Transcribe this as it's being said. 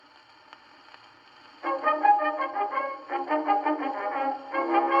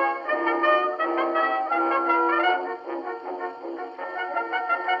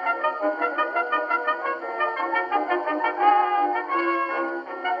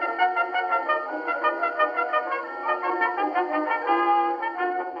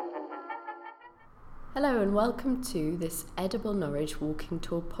Hello and welcome to this Edible Norwich Walking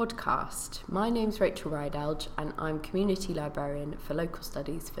Tour podcast. My name's Rachel Ridealge and I'm Community Librarian for Local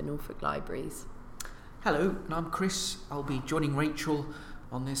Studies for Norfolk Libraries. Hello, and I'm Chris. I'll be joining Rachel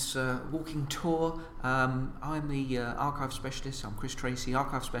on this walking tour. I'm the Archive Specialist. I'm Chris Tracy,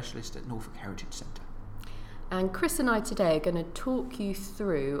 Archive Specialist at Norfolk Heritage Centre. And Chris and I today are going to talk you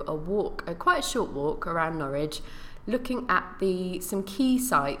through quite a short walk around Norwich, looking at some key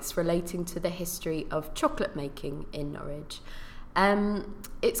sites relating to the history of chocolate making in Norwich.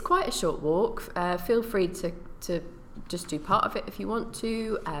 It's quite a short walk. Feel free to just do part of it if you want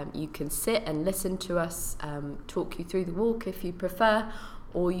to. You can sit and listen to us talk you through the walk if you prefer,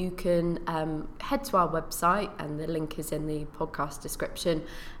 or you can head to our website, and the link is in the podcast description,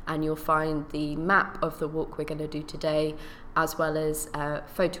 and you'll find the map of the walk we're going to do today, as well as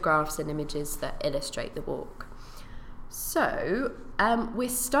photographs and images that illustrate the walk. So, we're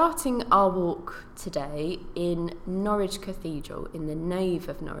starting our walk today in Norwich Cathedral, in the nave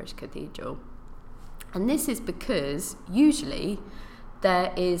of Norwich Cathedral. And this is because usually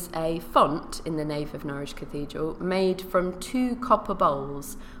there is a font in the nave of Norwich Cathedral made from two copper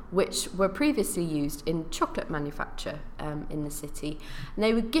bowls, which were previously used in chocolate manufacture in the city. And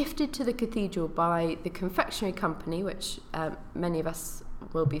they were gifted to the cathedral by the confectionery company, which many of us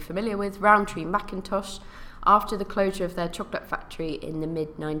will be familiar with, Rowntree-Mackintosh, after the closure of their chocolate factory in the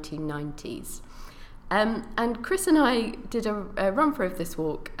mid-1990s. And Chris and I did a run-through of this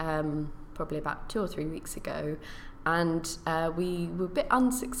walk probably about 2 or 3 weeks ago, and we were a bit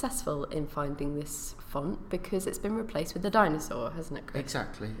unsuccessful in finding this font because it's been replaced with a dinosaur, hasn't it, Chris?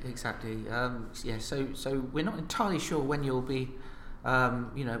 Exactly. So we're not entirely sure when you'll be,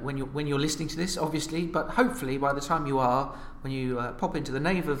 when you're listening to this, obviously, but hopefully by the time you are, when you pop into the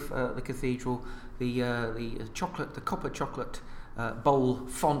nave of the cathedral, the copper chocolate bowl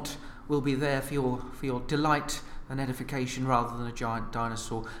font will be there for your delight and edification rather than a giant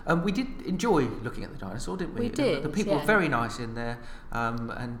dinosaur. We did enjoy looking at the dinosaur, didn't we? We did. The people were very nice in there,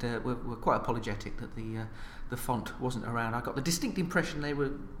 and we're quite apologetic that the font wasn't around. I got the distinct impression they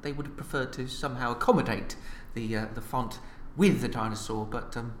would have preferred to somehow accommodate the font with the dinosaur,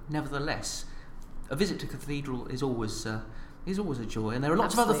 but nevertheless, a visit to cathedral is always a joy, and there are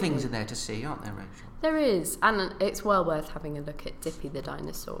lots of other things in there to see, aren't there, Rachel? There is, and it's well worth having a look at Dippy the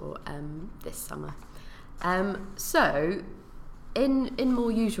dinosaur this summer. So, in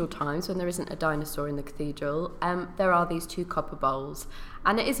more usual times, when there isn't a dinosaur in the cathedral, there are these two copper bowls,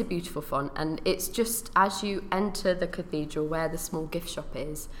 and it is a beautiful font, and it's just as you enter the cathedral where the small gift shop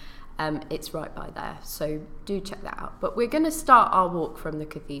is, it's right by there, so do check that out. But we're going to start our walk from the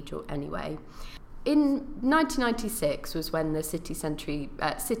cathedral anyway. In 1996 was when the city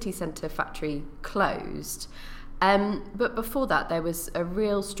centre factory closed. But before that, there was a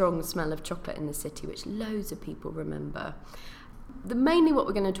real strong smell of chocolate in the city, which loads of people remember. Mainly what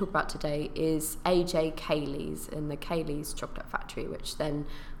we're going to talk about today is A.J. Caley's and the Caley's chocolate factory, which then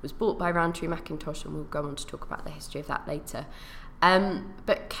was bought by Rowntree-Mackintosh, and we'll go on to talk about the history of that later.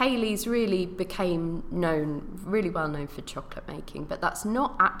 But Caley's really became really well known for chocolate making, but that's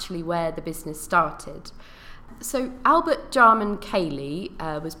not actually where the business started. So Albert Jarman Caley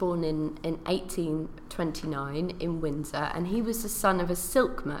was born in 1829 in Windsor, and he was the son of a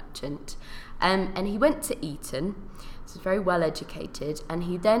silk merchant. And he went to Eton, so very well educated, and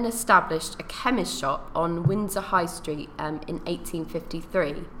he then established a chemist shop on Windsor High Street in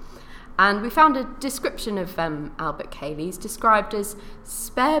 1853. And we found a description of Albert Caley's described as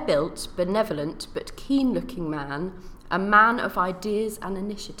spare-built, benevolent but keen-looking man, a man of ideas and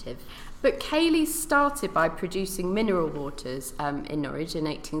initiative. But Caley started by producing mineral waters in Norwich in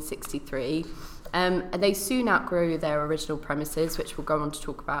 1863. And they soon outgrew their original premises, which we'll go on to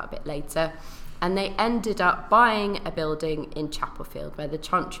talk about a bit later. And they ended up buying a building in Chapelfield, where the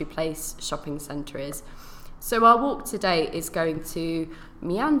Chantry Place shopping centre is. So our walk today is going to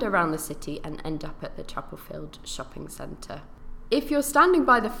meander around the city and end up at the Chapelfield shopping centre. If you're standing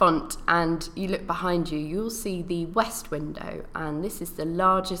by the font and you look behind you, you'll see the west window, and this is the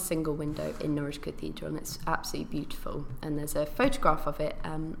largest single window in Norwich Cathedral, and it's absolutely beautiful. And there's a photograph of it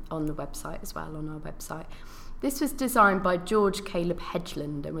on the website as well, on our website. This was designed by George Caleb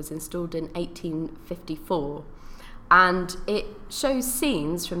Hedgeland and was installed in 1854. And it shows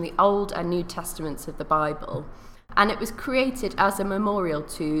scenes from the Old and New Testaments of the Bible. And it was created as a memorial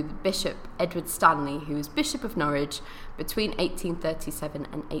to Bishop Edward Stanley, who was Bishop of Norwich between 1837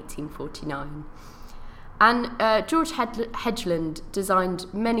 and 1849. And George Hedgeland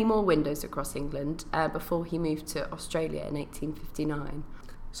designed many more windows across England before he moved to Australia in 1859.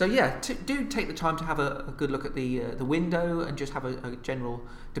 So yeah, do take the time to have a good look at the window and just have a general,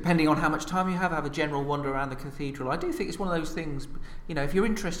 depending on how much time you have a general wander around the cathedral. I do think it's one of those things, if you're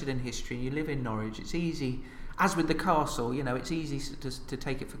interested in history and you live in Norwich, it's easy, as with the castle, it's easy to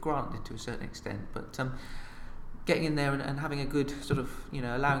take it for granted to a certain extent. But getting in there and having a good sort of,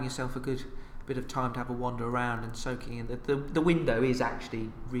 allowing yourself a good bit of time to have a wander around and soaking in. The window is actually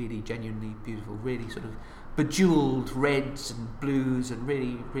really genuinely beautiful, really sort of bejewelled reds and blues and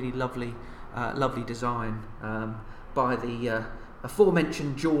really, really lovely design by the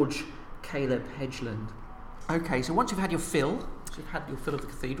aforementioned George Caleb Hedgeland. Okay, so once you've had your fill of the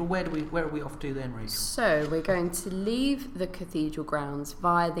cathedral, where are we off to then, Rachel? So we're going to leave the cathedral grounds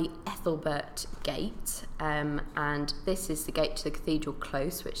via the Ethelbert Gate, and this is the gate to the cathedral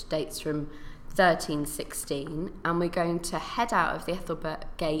close, which dates from 1316, and we're going to head out of the Ethelbert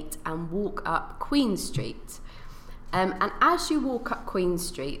Gate and walk up Queen Street. And as you walk up Queen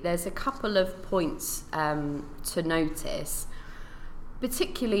Street, there's a couple of points to notice.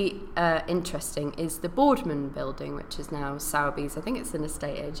 Particularly interesting is the Boardman building, which is now Sowerby's. I think it's an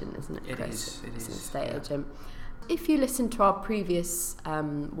estate agent, isn't it, Chris? It is an estate agent. If you listen to our previous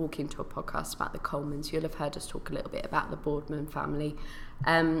walking tour podcast about the Colemans, you'll have heard us talk a little bit about the Boardman family.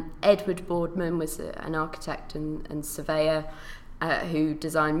 Edward Boardman was an architect and surveyor who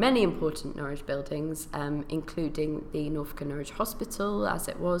designed many important Norwich buildings, including the Norfolk and Norwich Hospital, as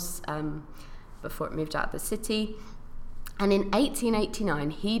it was before it moved out of the city. And in 1889,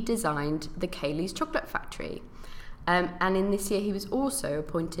 he designed the Caley's chocolate factory. And in this year, he was also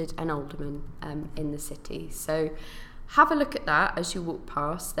appointed an alderman in the city. So have a look at that as you walk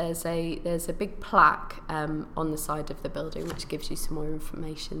past. There's a big plaque on the side of the building, which gives you some more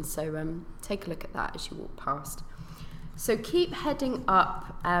information. So take a look at that as you walk past. So keep heading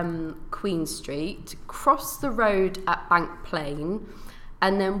up Queen Street, cross the road at Bank Plain,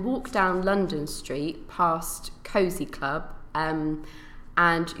 and then walk down London Street past Cozy Club, and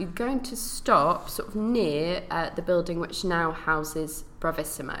you're going to stop sort of near the building which now houses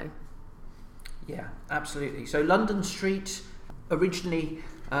Bravissimo. Yeah, absolutely. So London Street, originally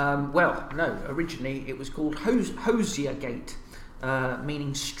it was called Hosier Gate,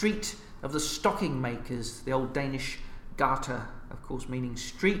 meaning Street of the Stocking Makers, the old Danish Gata, of course, meaning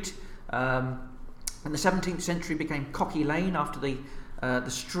street. In the 17th century became Cocky Lane after the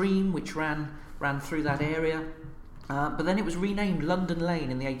stream which ran through that area, but then it was renamed London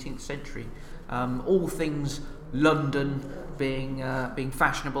Lane in the 18th century. All things London being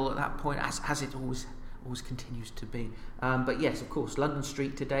fashionable at that point, as it always continues to be. But yes, of course, London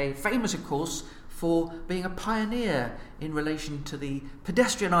Street today, famous of course for being a pioneer in relation to the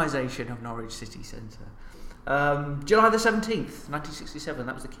pedestrianisation of Norwich city centre. July the 17th, 1967,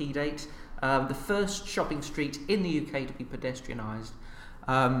 that was the key date. The first shopping street in the UK to be pedestrianised.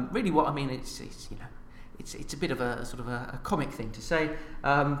 Really, what I mean, it's a bit of a sort of a comic thing to say,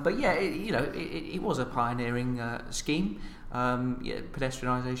 but yeah, it was a pioneering scheme.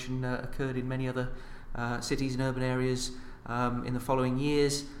 Pedestrianisation occurred in many other cities and urban areas in the following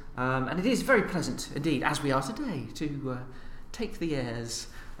years, and it is very pleasant indeed, as we are today, to take the airs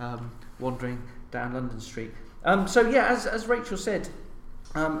wandering down London Street. So yeah, as Rachel said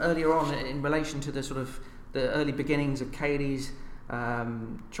earlier on, in relation to the sort of the early beginnings of Caley's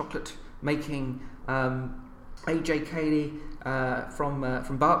chocolate making, A.J. Caley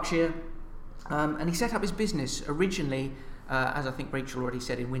from Berkshire, and he set up his business originally, as I think Rachel already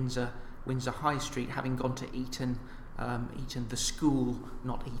said, in Windsor High Street, having gone to Eton the school,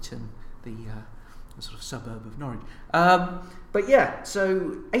 not Eton the sort of suburb of Norwich. But yeah, so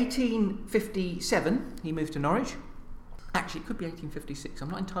 1857 he moved to Norwich. Actually, it could be 1856. I'm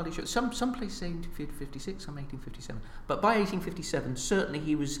not entirely sure. Some places say 1856, some 1857. But by 1857, certainly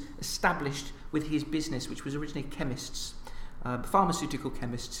he was established with his business, which was originally chemists, pharmaceutical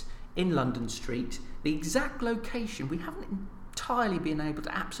chemists in London Street. The exact location we haven't entirely been able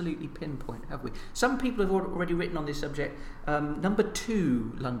to absolutely pinpoint, have we? Some people have already written on this subject. Number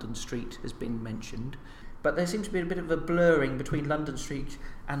 2 London Street has been mentioned, but there seems to be a bit of a blurring between London Street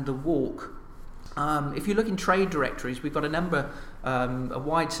and the Walk. If you look in trade directories, we've got a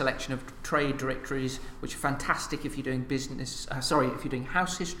wide selection of trade directories, which are fantastic if you're doing if you're doing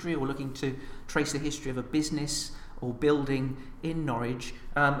house history or looking to trace the history of a business or building in Norwich.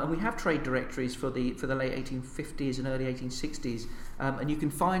 And we have trade directories for the late 1850s and early 1860s, and you can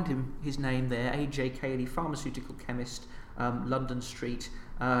find his name there, A.J. Caley, pharmaceutical chemist, London Street.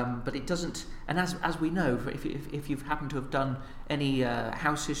 But it doesn't, and as we know, if you've happened to have done any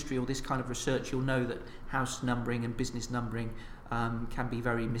house history or this kind of research, you'll know that house numbering and business numbering can be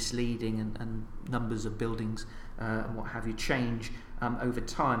very misleading, and numbers of buildings and what have you change over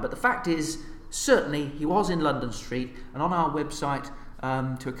time. But the fact is, certainly he was in London Street, and on our website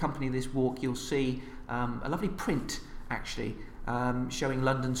to accompany this walk, you'll see a lovely print actually showing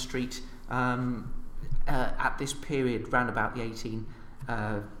London Street at this period, round about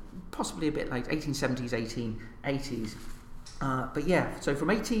the possibly a bit late, 1870s, 1880s. But yeah, so from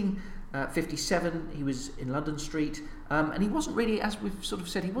 1857 he was in London Street, and he wasn't really, as we've sort of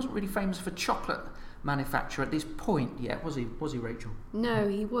said, he wasn't really famous for chocolate manufacture at this point yet, was he, Rachel? No,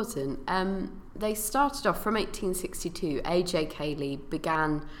 he wasn't. They started off from 1862. A.J. Caley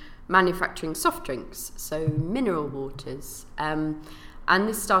began manufacturing soft drinks, so mineral waters. And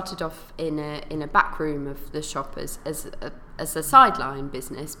this started off in a back room of the shop as a sideline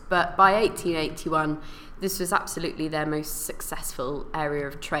business. But by 1881, this was absolutely their most successful area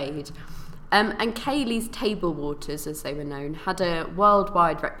of trade. And Caley's table waters, as they were known, had a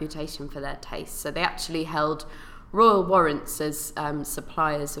worldwide reputation for their taste. So they actually held royal warrants as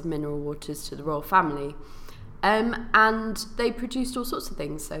suppliers of mineral waters to the royal family. And they produced all sorts of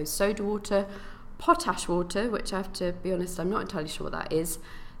things. So soda water, potash water, which I have to be honest, I'm not entirely sure what that is,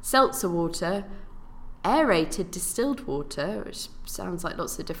 seltzer water, aerated distilled water, which sounds like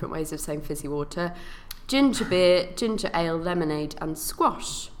lots of different ways of saying fizzy water, ginger beer, ginger ale, lemonade, and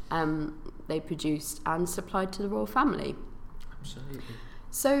squash. They produced and supplied to the royal family. Absolutely.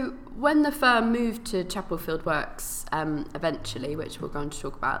 So when the firm moved to Chapelfield Works eventually, which we're going to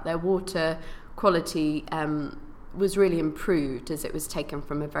talk about, their water quality was really improved as it was taken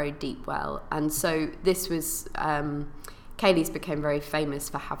from a very deep well. And so this was, Caley's became very famous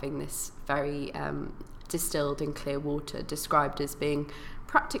for having this very distilled and clear water, described as being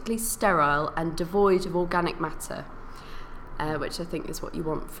practically sterile and devoid of organic matter, which I think is what you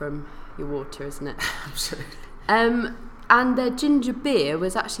want from your water, isn't it? Absolutely. And their ginger beer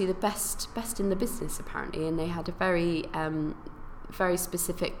was actually the best in the business, apparently, and they had a very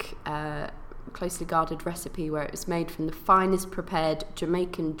specific, closely guarded recipe where it was made from the finest prepared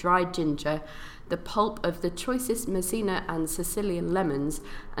Jamaican dried ginger, the pulp of the choicest Messina and Sicilian lemons,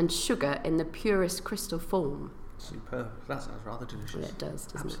 and sugar in the purest crystal form. Superb. That sounds rather delicious. Well, it does,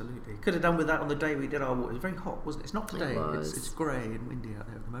 doesn't it? Absolutely. Could have done with that on the day we did our water. It was very hot, wasn't it? It's not today. It was. It's grey and windy out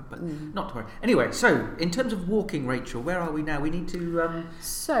there at the moment, but not to worry. Anyway, so in terms of walking, Rachel, where are we now? We need to...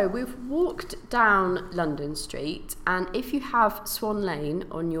 So we've walked down London Street, and if you have Swan Lane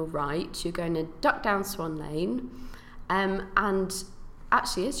on your right, you're going to duck down Swan Lane, and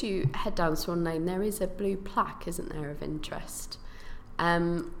actually as you head down Swan Lane, there is a blue plaque, isn't there, of interest.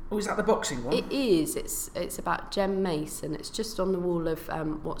 is that the boxing one? It is. It's about Jem Mason. It's just on the wall of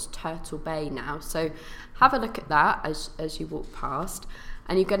what's Turtle Bay now. So have a look at that as you walk past,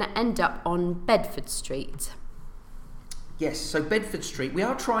 and you're going to end up on Bedford Street. Yes, so Bedford Street. We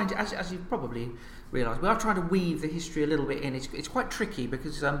are trying to, as you've probably realised, we are trying to weave the history a little bit in. It's quite tricky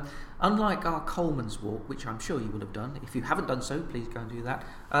because unlike our Coleman's Walk, which I'm sure you will have done, if you haven't done so, please go and do that,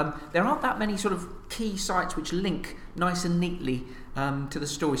 there aren't that many sort of key sites which link nice and neatly to the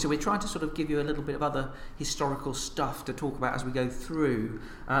story. So we're trying to sort of give you a little bit of other historical stuff to talk about as we go through.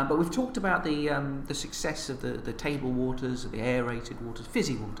 But we've talked about the success of the table waters, the aerated waters,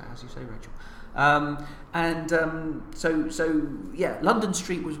 fizzy water, as you say, Rachel. So London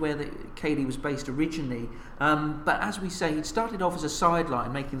Street was where Caley was based originally, but as we say, it started off as a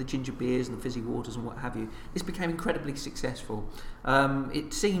sideline, making the ginger beers and the fizzy waters and what have you. This became incredibly successful.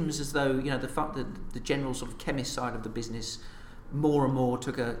 It seems as though the general sort of chemist side of the business more and more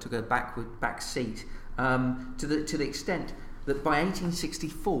took a back seat, to the extent that by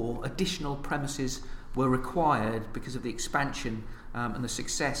 1864 additional premises were required because of the expansion and the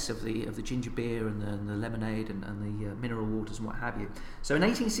success of the ginger beer and the lemonade and the mineral waters and what have you. So in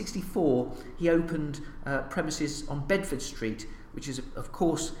 1864 he opened premises on Bedford Street, which is of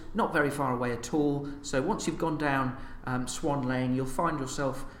course not very far away at all. So once you've gone down Swan Lane, you'll find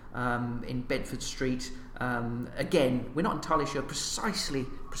yourself in Bedford Street. Again, we're not entirely sure precisely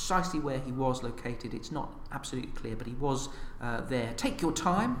where he was located. It's not absolutely clear, but he was there. Take your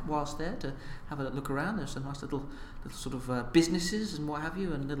time whilst there to have a look around. There's some nice little sort of businesses and what have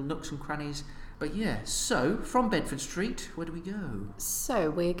you, and little nooks and crannies. But yeah, so from Bedford Street, where do we go? So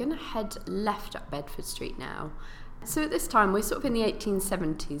we're going to head left up Bedford Street now. So at this time, we're sort of in the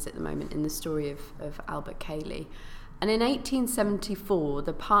 1870s at the moment in the story of Albert Caley. And in 1874,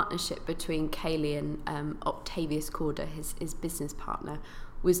 the partnership between Caley and Octavius Corder, his business partner,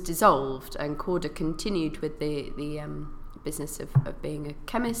 was dissolved, and Corder continued with the business of being a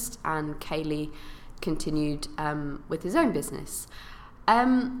chemist, and Caley continued with his own business.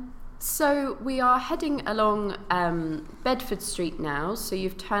 So we are heading along Bedford Street now. So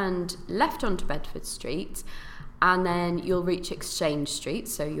you've turned left onto Bedford Street, and then you'll reach Exchange Street,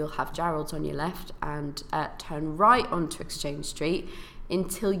 so you'll have Gerald's on your left, and turn right onto Exchange Street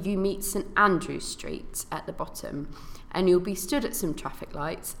until you meet St Andrew Street at the bottom, and you'll be stood at some traffic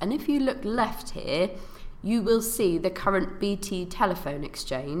lights, and if you look left here, you will see the current BT telephone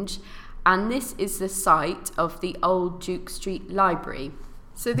exchange, and this is the site of the old Duke Street Library.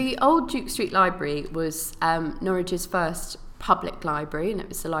 So the old Duke Street Library was Norwich's first public library, and it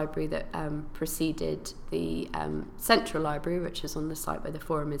was the library that preceded the Central Library, which is on the site where the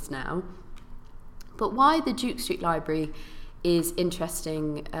Forum is now. But why the Duke Street Library is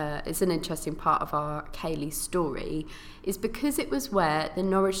interesting, is an interesting part of our Caley story, is because it was where the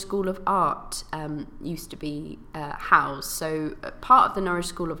Norwich School of Art used to be housed. So part of the Norwich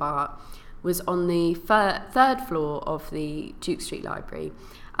School of Art was on the third floor of the Duke Street Library,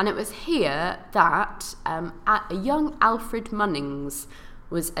 and it was here that a young Alfred Munnings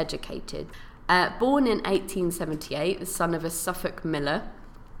was educated. Born in 1878, the son of a Suffolk miller,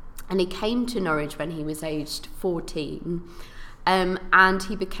 and he came to Norwich when he was aged 14, and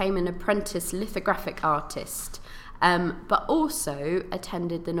he became an apprentice lithographic artist, but also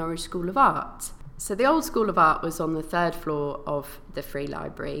attended the Norwich School of Art. So the old School of Art was on the third floor of the Free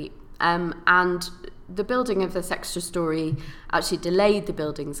Library, and the building of this extra storey actually delayed the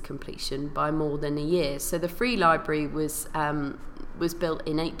building's completion by more than a year. So the Free Library was built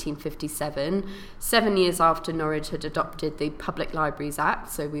in 1857, 7 years after Norwich had adopted the Public Libraries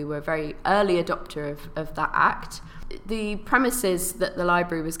Act, so we were a very early adopter of that act. The premises that the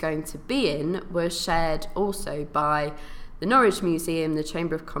library was going to be in were shared also by the Norwich Museum, the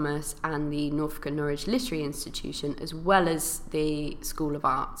Chamber of Commerce, and the Norfolk and Norwich Literary Institution, as well as the School of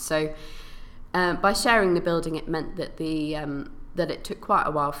Art. So by sharing the building, it meant that that it took quite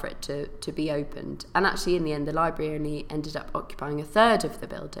a while for it to be opened. And actually, in the end, the library only ended up occupying a third of the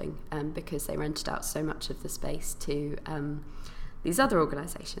building because they rented out so much of the space to these other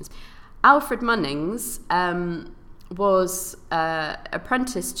organisations. Alfred Munnings was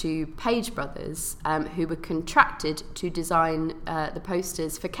apprenticed to Page Brothers, who were contracted to design the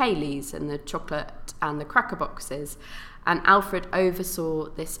posters for Caley's and the chocolate and the cracker boxes. And Alfred oversaw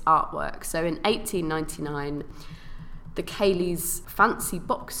this artwork. So in 1899, the Caley's fancy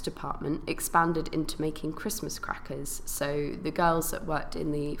box department expanded into making Christmas crackers. So the girls that worked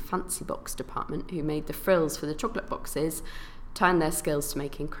in the fancy box department, who made the frills for the chocolate boxes, turned their skills to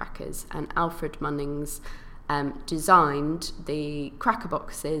making crackers. And Alfred Munnings designed the cracker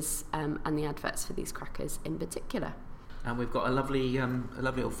boxes and the adverts for these crackers in particular. And we've got a lovely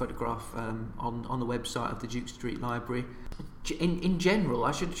little photograph on the website of the Duke Street Library. In general,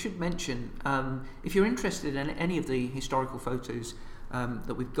 I should mention, if you're interested in any of the historical photos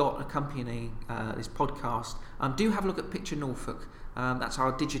that we've got accompanying this podcast, do have a look at Picture Norfolk. That's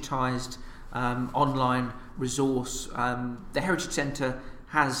our digitised online resource. The Heritage Centre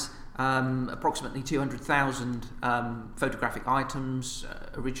has approximately 200,000 photographic items,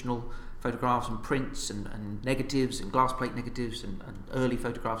 original photographs and prints and negatives and glass plate negatives and early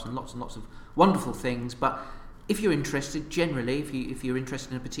photographs and lots of wonderful things. But if you're interested, generally, if you're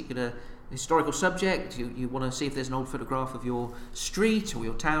interested in a particular historical subject, you want to see if there's an old photograph of your street or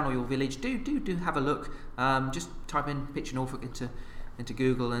your town or your village, do have a look. Just type in Picture Norfolk into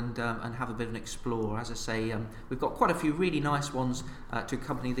Google and have a bit of an explore. As I say, we've got quite a few really nice ones to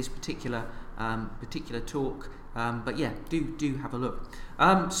accompany this particular talk. But yeah, do have a look.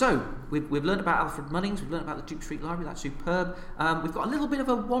 So we've learned about Alfred Munnings, we've learned about the Duke Street Library. That's superb. We've got a little bit of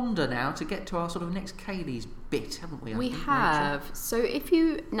a wander now to get to our sort of next Caley's bit, haven't we? We have. So if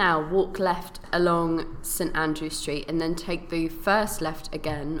you now walk left along St Andrew Street and then take the first left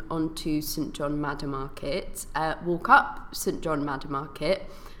again onto St John Madder Market, walk up St John Madder Market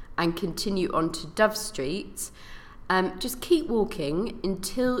and continue onto Dove Street. Just keep walking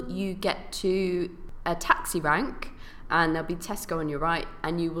until you get to a taxi rank, and there'll be Tesco on your right,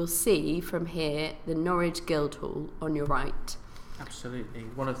 and you will see from here the Norwich Guildhall on your right. Absolutely,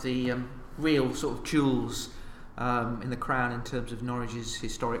 one of the real sort of jewels in the crown in terms of Norwich's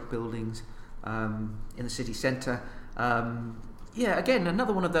historic buildings in the city centre. Yeah, again,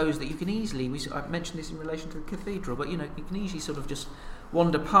 another one of those that you can easily, I've mentioned this in relation to the cathedral, but you can easily sort of just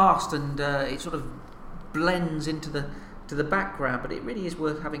wander past, and it sort of blends into the background, but it really is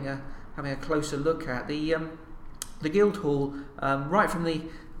worth having a closer look at. The Guildhall, right from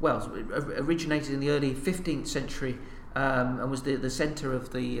originated in the early 15th century and was the centre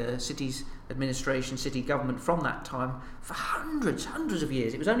of the city's administration, city government from that time for hundreds of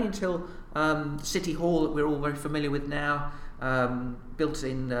years. It was only until City Hall, that we're all very familiar with now, built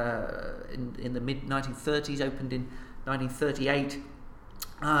in the mid-1930s, opened in 1938,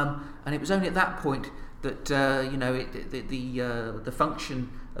 and it was only at that point that the function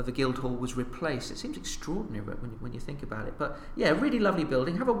of the Guildhall was replaced. It seems extraordinary when you think about it. But yeah, really lovely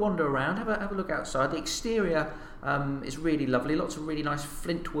building. Have a wander around. Have a look outside. The exterior is really lovely. Lots of really nice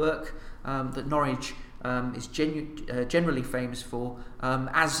flint work that Norwich is generally famous for,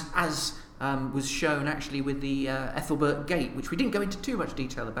 as was shown actually with the Ethelbert Gate, which we didn't go into too much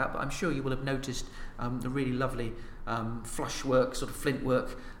detail about, but I'm sure you will have noticed the really lovely flush work, sort of flint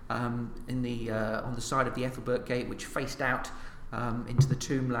work on the side of the Ethelbert Gate, which faced out into the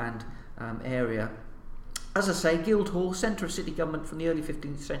Tombland area. As I say, Guildhall, centre of city government from the early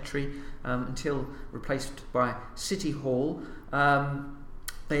 15th century until replaced by City Hall.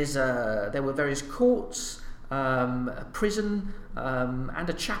 There were various courts, a prison, and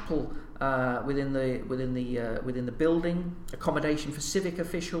a chapel within the building. Accommodation for civic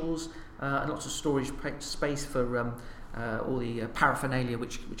officials, and lots of storage space for all the paraphernalia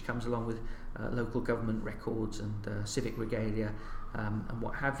which comes along with local government records and civic regalia and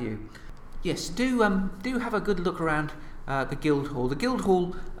what have you. Yes, do have a good look around the Guildhall. The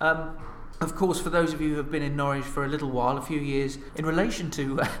Guildhall, of course, for those of you who have been in Norwich for a little while, a few years, in relation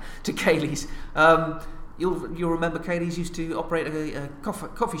to Caley's, you'll remember Caley's used to operate a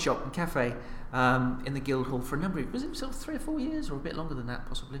coffee shop and cafe in the Guildhall for a number of, was it sort of 3 or 4 years, or a bit longer than that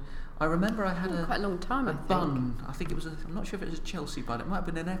possibly? I remember I had quite a long time. A bun. I think it was. I'm not sure if it was a Chelsea bun. It might have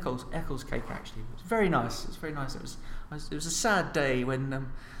been an Eccles cake actually. It was very nice. It was very nice. It was a sad day when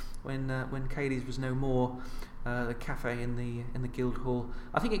Caley's was no more. The cafe in the Guildhall.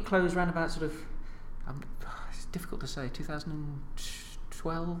 I think it closed around about sort of. It's difficult to say.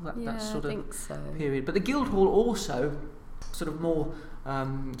 2012. That sort of period. But the Guildhall also sort of more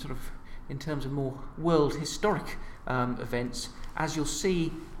in terms of more world historic events, as you'll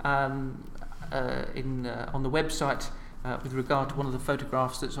see on the website with regard to one of the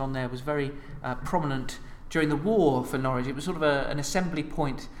photographs that's on there, was very prominent during the war for Norwich. It was sort of an assembly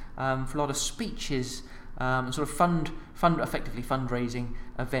point for a lot of speeches and sort of effectively fundraising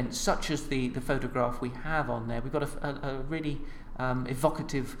events, such as the photograph we have on there. We've got a really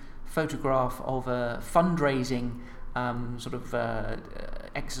evocative photograph of a fundraising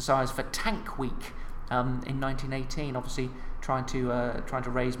exercise for Tank Week in 1918, obviously trying to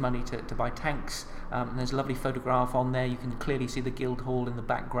raise money to buy tanks. And there's a lovely photograph on there. You can clearly see the Guildhall in the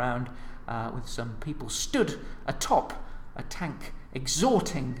background with some people stood atop a tank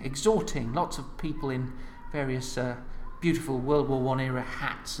exhorting lots of people in various beautiful World War I era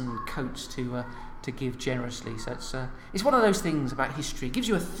hats and coats to give generously. So it's one of those things about history. It gives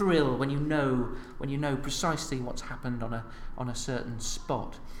you a thrill when you know precisely what's happened on a certain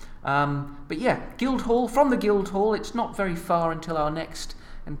spot. But yeah, Guildhall. From the Guildhall, it's not very far until our next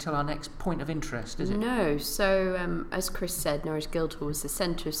point of interest, is it? No. So as Chris said, Norwich Guildhall was the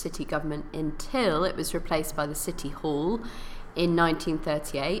centre of city government until it was replaced by the City Hall in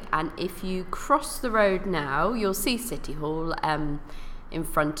 1938. And if you cross the road now, you'll see City Hall in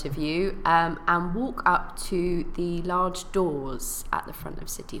front of you, and walk up to the large doors at the front of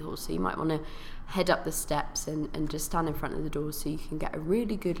City Hall. So you might want to head up the steps and just stand in front of the doors so you can get a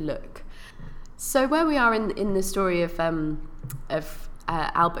really good look. So where we are in the story of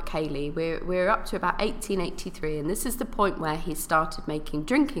Albert Caley, we're up to about 1883, and this is the point where he started making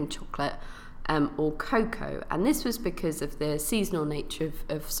drinking chocolate or cocoa, and this was because of the seasonal nature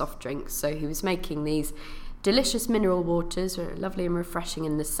of soft drinks. So he was making these delicious mineral waters, are lovely and refreshing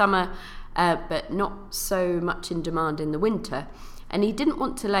in the summer, but not so much in demand in the winter. And he didn't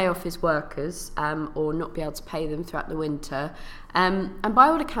want to lay off his workers or not be able to pay them throughout the winter. And by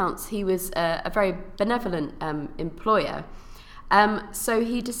all accounts, he was a very benevolent employer. So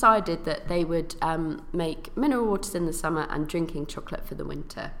he decided that they would make mineral waters in the summer and drinking chocolate for the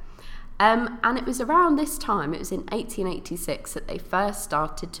winter. And it was around this time, it was in 1886, that they first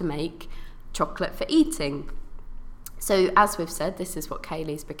started to make chocolate for eating. So as we've said, this is what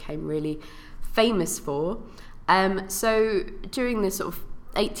Caley's became really famous for. So during the sort of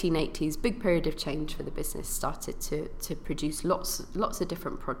 1880s, big period of change for the business, started to produce lots of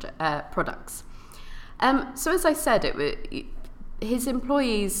different products. So as I said, his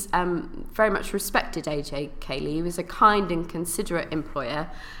employees very much respected A.J. Caley. He was a kind and considerate employer,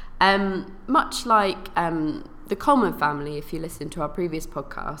 much like the Coleman family, if you listen to our previous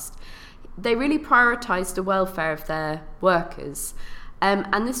podcast. They really prioritised the welfare of their workers,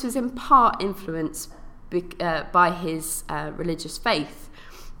 and this was in part influenced by his religious faith.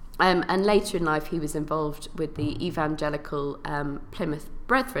 And later in life, he was involved with the evangelical Plymouth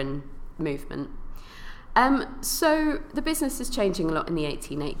Brethren movement. So the business is changing a lot in the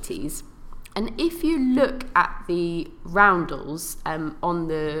 1880s. And if you look at the roundels on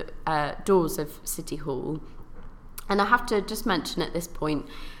the doors of City Hall, and I have to just mention at this point,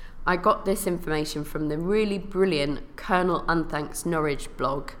 I got this information from the really brilliant Colonel Unthank's Norwich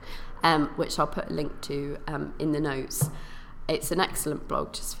blog, which I'll put a link to in the notes. It's an excellent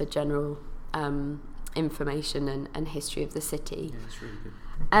blog just for general information and history of the city. Yeah, it's really good.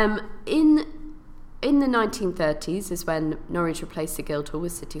 In the 1930s is when Norwich replaced the Guildhall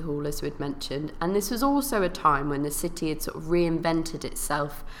with City Hall, as we'd mentioned, and this was also a time when the city had sort of reinvented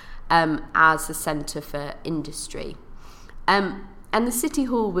itself as a centre for industry. And the City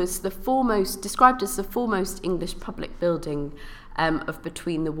Hall was described as the foremost English public building of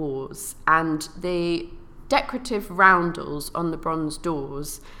between the wars, and the decorative roundels on the bronze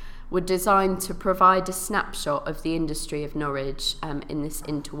doors were designed to provide a snapshot of the industry of Norwich in this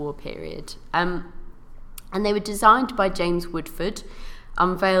interwar period. And they were designed by James Woodford,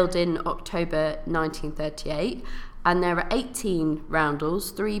 unveiled in October 1938, and there are 18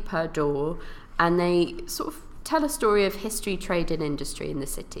 roundels, 3 per door, and they sort of tell a story of history, trade and industry in the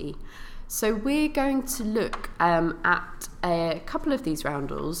city. So we're going to look at a couple of these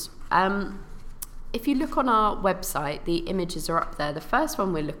roundels. If you look on our website, the images are up there. The first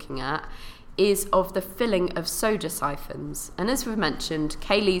one we're looking at is of the filling of soda siphons. And as we've mentioned,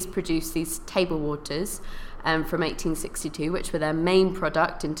 Caley's produced these table waters from 1862, which were their main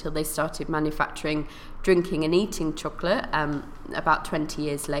product until they started manufacturing drinking and eating chocolate about 20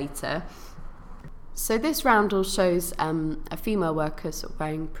 years later. So this roundel shows a female worker sort of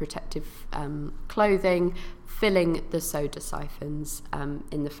wearing protective clothing, filling the soda siphons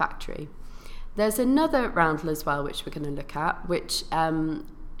in the factory. There's another roundel as well, which we're going to look at, which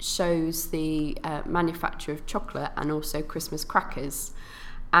shows the manufacture of chocolate and also Christmas crackers.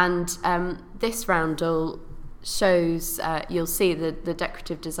 And this roundel shows, you'll see the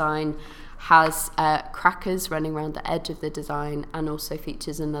decorative design has crackers running around the edge of the design, and also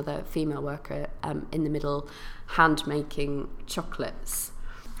features another female worker in the middle hand making chocolates.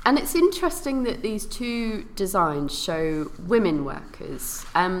 And it's interesting that these two designs show women workers.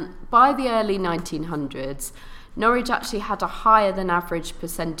 By the early 1900s, Norwich actually had a higher than average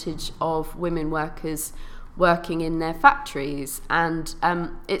percentage of women workers working in their factories, and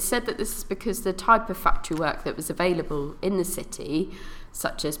it's said that this is because the type of factory work that was available in the city,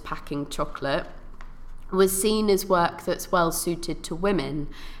 such as packing chocolate, was seen as work that's well suited to women.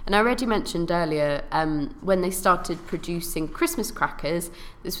 And I already mentioned earlier, when they started producing Christmas crackers,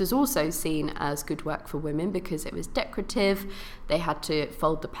 this was also seen as good work for women because it was decorative. They had to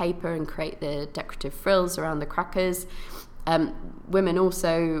fold the paper and create the decorative frills around the crackers. Women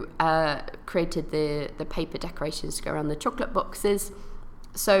also created the paper decorations to go around the chocolate boxes.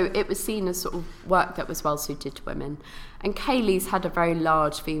 So it was seen as sort of work that was well suited to women. And Caley's had a very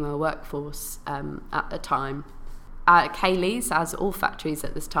large female workforce at the time. Caley's, as all factories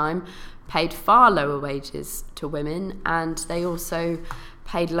at this time, paid far lower wages to women, and they also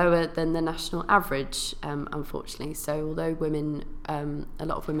paid lower than the national average, unfortunately. So although a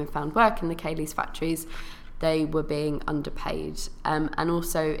lot of women found work in the Caley's factories, they were being underpaid. And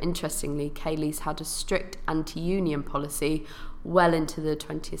also, interestingly, Caley's had a strict anti-union policy well into the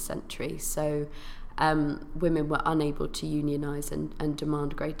 20th century. So women were unable to unionise and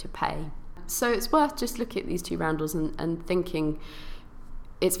demand greater pay. So it's worth just looking at these two roundels and thinking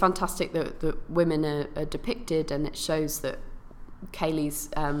it's fantastic that women are depicted, and it shows that Caley's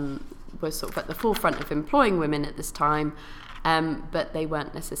was sort of at the forefront of employing women at this time, but they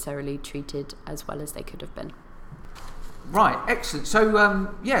weren't necessarily treated as well as they could have been. Right, excellent. So,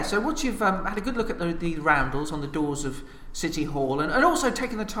 so once you've had a good look at the roundels on the doors of City Hall, and also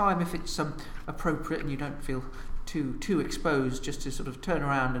taken the time, if it's appropriate and you don't feel too exposed, just to sort of turn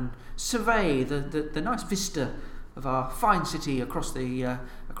around and survey the nice vista of our fine city across the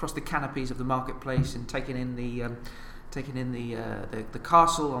canopies of the marketplace, and taking in the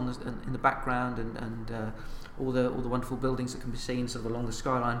castle in the background, and all the wonderful buildings that can be seen sort of along the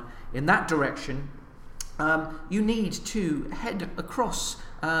skyline in that direction. You need to head across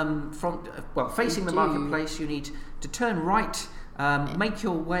facing the marketplace. You need to turn right, make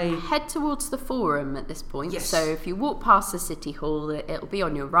your way... Head towards the Forum at this point. Yes. So if you walk past the City Hall, it'll be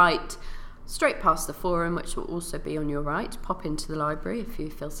on your right, straight past the Forum, which will also be on your right. Pop into the library if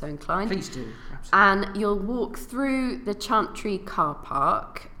you feel so inclined. Please do. Absolutely. And you'll walk through the Chantry car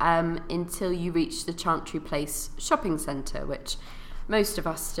park until you reach the Chantry Place shopping centre, which most of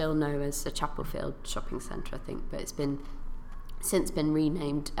us still know as the Chapelfield shopping centre, I think, but it's since been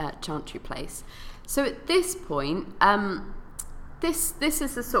renamed Chantry Place. So at this point, this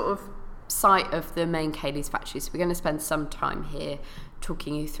is the sort of site of the main Caley's factory, so we're going to spend some time here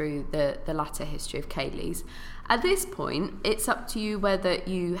talking you through the latter history of Caley's. At this point, it's up to you whether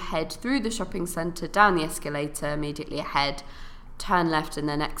you head through the shopping centre, down the escalator immediately ahead, turn left and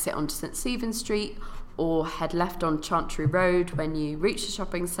then exit onto St Stephen Street, or head left on Chantry Road when you reach the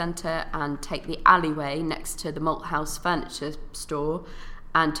shopping centre and take the alleyway next to the Malt House furniture store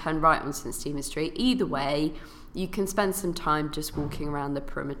and turn right on St Stephen Street. Either way, you can spend some time just walking around the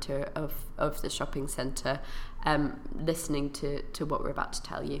perimeter of the shopping centre, listening to what we're about to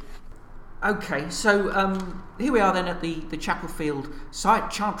tell you. Okay, so here we are then at the Chapelfield site,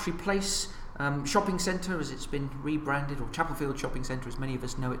 Chantry Place shopping centre, as it's been rebranded, or Chapelfield Shopping Centre as many of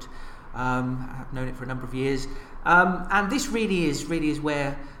us know it. I've known it for a number of years, and this really is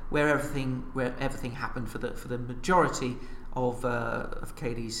where everything happened for the majority of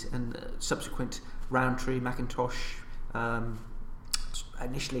Caley's and subsequent Rowntree-Mackintosh,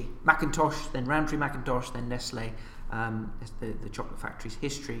 initially Mackintosh, then Rowntree-Mackintosh, then Nestle, the chocolate factory's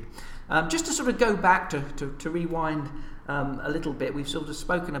history. Just to sort of go back to rewind a little bit, we've sort of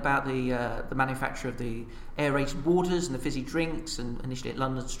spoken about the manufacture of the aerated waters and the fizzy drinks, and initially at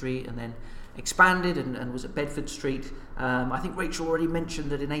London Street, and then expanded and was at Bedford Street. I think Rachel already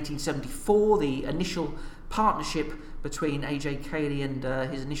mentioned that in 1874 the initial partnership between A.J. Caley and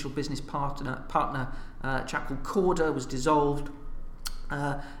his initial business partner, a chap called Corder, was dissolved.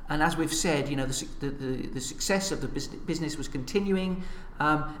 And as we've said, the success of the business was continuing,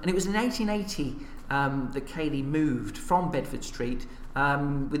 and it was in 1880 that Caley moved from Bedford Street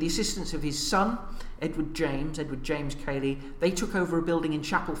with the assistance of his son, Edward James Caley. They took over a building in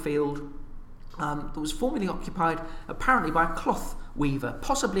Chapelfield that was formerly occupied apparently by a cloth weaver,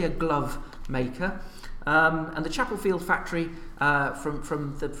 possibly a glove maker. And the Chapelfield factory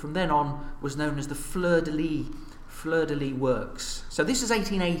from then on was known as the Fleur de Lis Works. So this is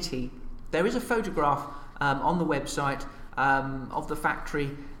 1880. There is a photograph on the website of the factory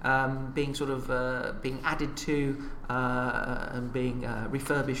being being added to and being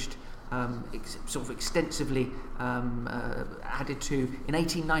refurbished, sort of extensively added to in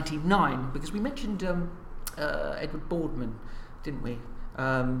 1899, because we mentioned Edward Boardman, didn't we?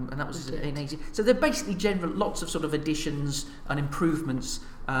 And that was in 80. So there are basically lots of sort of additions and improvements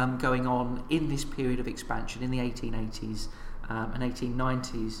going on in this period of expansion in the 1880s and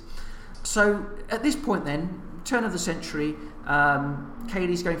 1890s. So at this point then, turn of the century,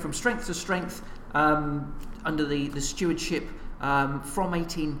 Caley's going from strength to strength under the stewardship from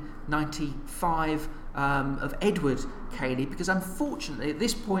 1895 of Edward Caley, because unfortunately at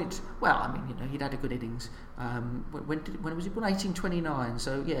this point, he'd had a good innings. When was he born? 1829.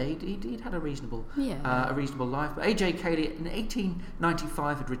 So yeah, he'd had a reasonable life. But A.J. Caley in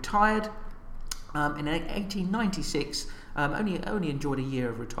 1895 had retired. In 1896, only enjoyed a year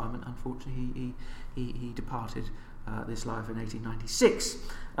of retirement. Unfortunately, he departed this life in 1896.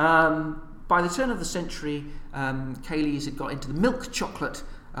 By the turn of the century, Caley's had got into the milk chocolate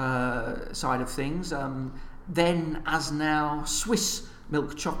side of things. Then, as now, Swiss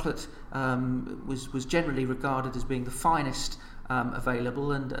milk chocolate was generally regarded as being the finest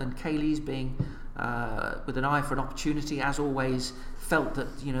available, and Caley's, being with an eye for an opportunity, as always, felt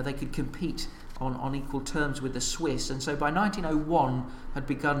that they could compete on equal terms with the Swiss, and so by 1901 had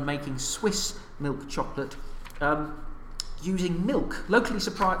begun making Swiss milk chocolate using milk, locally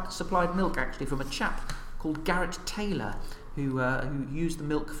supplied milk actually, from a chap called Garrett Taylor, who used the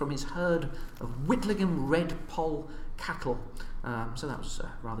milk from his herd of Whitlingham Red Poll cattle. So that was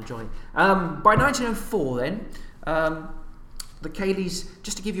rather jolly. By 1904 then, the Caleys,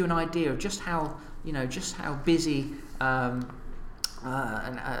 just to give you an idea of just how busy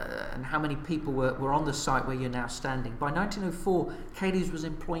and how many people were on the site where you're now standing. By 1904, Caley's was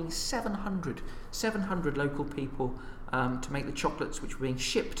employing 700 local people to make the chocolates which were being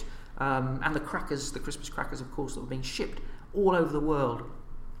shipped, and the crackers, the Christmas crackers, of course, that were being shipped all over the world.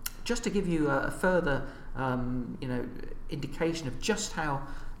 Just to give you a further indication of just how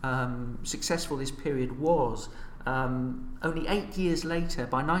successful this period was, only 8 years later,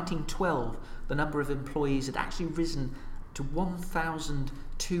 by 1912, the number of employees had actually risen to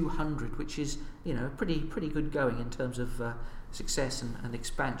 1,200, which is pretty good going in terms of success and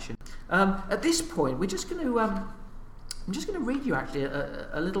expansion. At this point, I'm just going to read you actually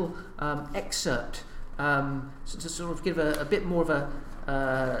a little excerpt to sort of give a bit more of a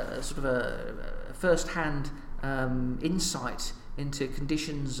first-hand insight into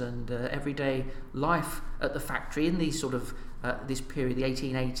conditions and everyday life at the factory in these sort of this period, the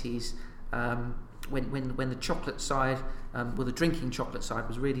 1880s, when the chocolate side, the drinking chocolate side,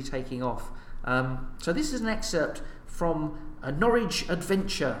 was really taking off. So this is an excerpt from a Norwich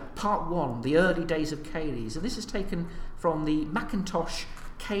Adventure, Part 1, The Early Days of Caley's. And this is taken from the Mackintosh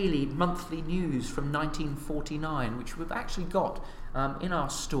Caley Monthly News from 1949, which we've actually got in our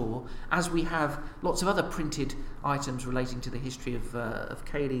store, as we have lots of other printed items relating to the history of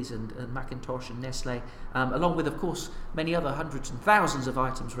Caley's and Mackintosh and Nestle, along with, of course, many other hundreds and thousands of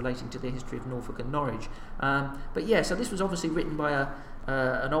items relating to the history of Norfolk and Norwich. But yeah, so this was obviously written by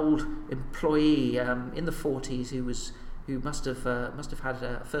an old employee in the 40s who must have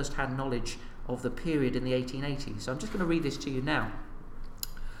had first-hand knowledge of the period in the 1880s. So I'm just going to read this to you now.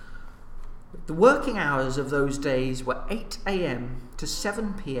 The working hours of those days were 8 a.m. to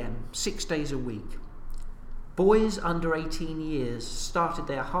 7 p.m. 6 days a week. Boys under 18 years started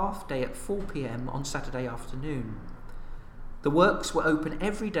their half day at 4 p.m. on Saturday afternoon. The works were open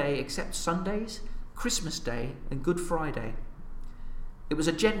every day except Sundays, Christmas Day and Good Friday. It was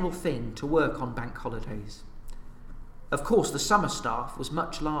a general thing to work on bank holidays. Of course, the summer staff was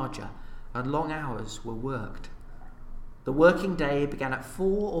much larger and long hours were worked. The working day began at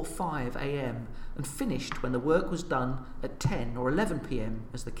 4 or 5 a.m. and finished when the work was done at 10 or 11 p.m.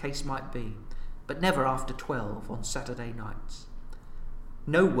 as the case might be, but never after 12 on Saturday nights.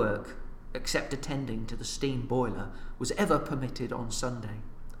 No work, except attending to the steam boiler, was ever permitted on Sunday.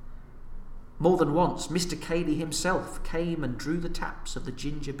 More than once, Mr. Caley himself came and drew the taps of the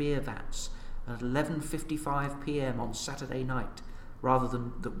ginger beer vats at 11:55 p.m. on Saturday night, rather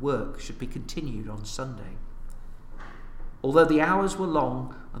than that work should be continued on Sunday. Although the hours were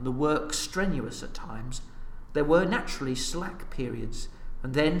long and the work strenuous at times, there were naturally slack periods,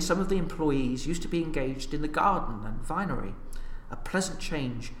 and then some of the employees used to be engaged in the garden and vinery, a pleasant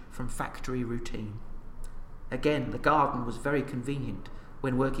change from factory routine. Again, the garden was very convenient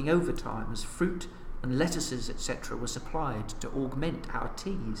when working overtime, as fruit and lettuces, etc. were supplied to augment our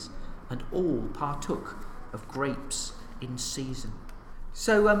teas, and all partook of grapes in season.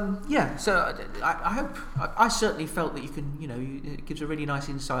 So I hope, I certainly felt that you can, it gives a really nice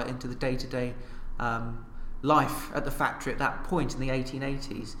insight into the day-to-day life at the factory at that point in the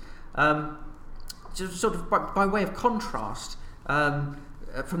 1880s. Just sort of by way of contrast,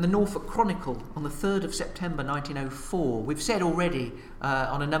 from the Norfolk Chronicle on the 3rd of September 1904, we've said already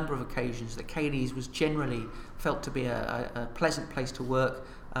on a number of occasions that Caley's was generally felt to be a pleasant place to work.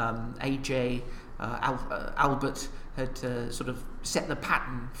 AJ, Albert had sort of set the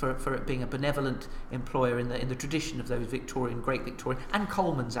pattern for it being a benevolent employer in the tradition of those great Victorian, and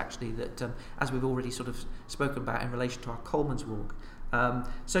Coleman's actually, that as we've already sort of spoken about in relation to our Coleman's walk. And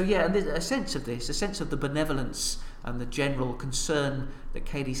there's a sense of this, a sense of the benevolence and the general concern that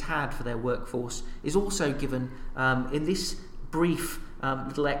Caley's had for their workforce is also given in this brief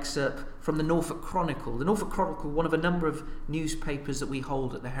little excerpt from the Norfolk Chronicle. The Norfolk Chronicle, one of a number of newspapers that we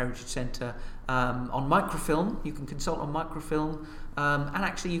hold at the Heritage Centre, on microfilm. You can consult on microfilm, and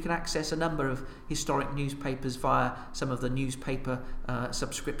actually you can access a number of historic newspapers via some of the newspaper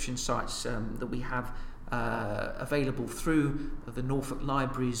subscription sites that we have available through the Norfolk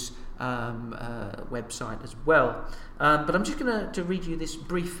Library's website as well. But I'm just going to read you this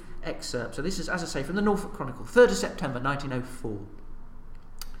brief excerpt. So this is, as I say, from the Norfolk Chronicle, 3rd of September 1904.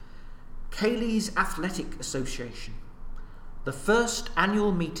 Caley's Athletic Association. The first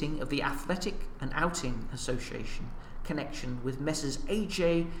annual meeting of the Athletic and Outing Association, connection with Messrs.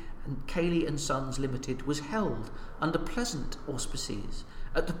 A.J. and Caley and Sons Limited, was held under pleasant auspices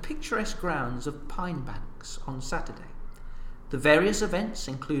at the picturesque grounds of Pine Banks on Saturday. The various events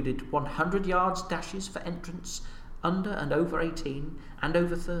included 100 yards dashes for entrants under and over 18 and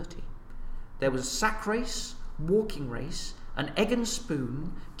over 30. There was a sack race, walking race, an egg and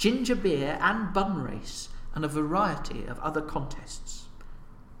spoon, ginger beer and bun race, and a variety of other contests.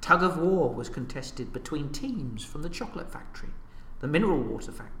 Tug of war was contested between teams from the chocolate factory, the mineral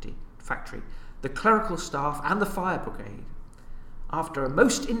water factory, the clerical staff and the fire brigade. After a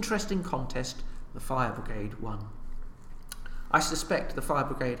most interesting contest, the fire brigade won. I suspect the fire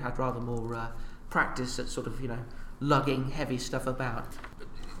brigade had rather more practice at sort of, lugging heavy stuff about.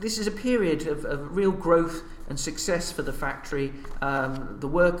 This is a period of real growth and success for the factory. The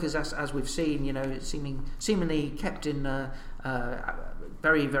workers, as we've seen, seemingly kept in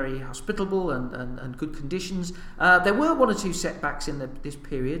very, very hospitable and good conditions. There were one or two setbacks in this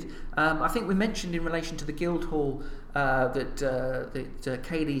period. I think we mentioned in relation to the Guildhall that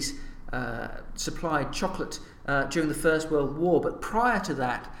Caley's supplied chocolate during the First World War, but prior to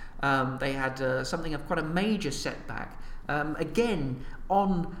that they had something of quite a major setback. Again,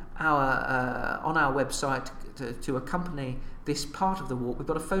 on our website to accompany this part of the walk, we've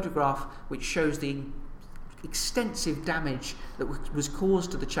got a photograph which shows the extensive damage that was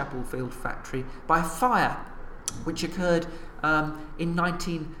caused to the Chapelfield factory by a fire which occurred in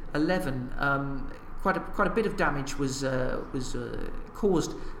 1911. Quite a bit of damage was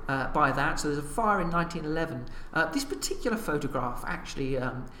caused by that. So there's a fire in 1911. This particular photograph actually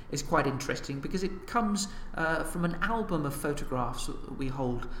is quite interesting because it comes from an album of photographs that we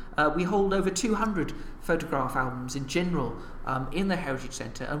hold. We hold over 200 photograph albums in general in the Heritage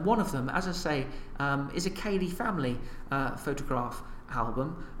Centre, and one of them, as I say, is a Caley family photograph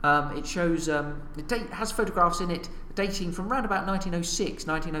album. It shows has photographs in it dating from around about 1906,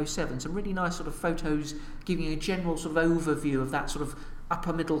 1907. Some really nice sort of photos giving you a general sort of overview of that sort of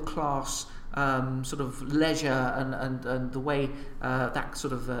upper middle class sort of leisure and the way that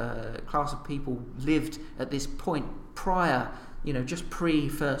sort of class of people lived at this point prior, just pre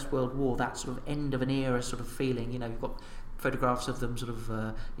First World War, that sort of end of an era sort of feeling. You've got photographs of them sort of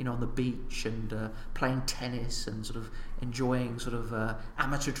on the beach and playing tennis and sort of enjoying sort of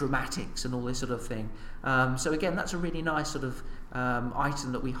amateur dramatics and all this sort of thing. So again, that's a really nice sort of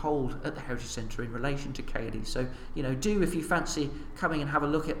item that we hold at the Heritage Centre in relation to Caley. So do, if you fancy coming and have a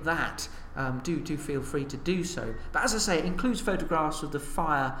look at that, do feel free to do so. But as I say, it includes photographs of the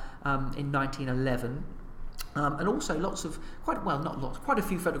fire in 1911. And also quite a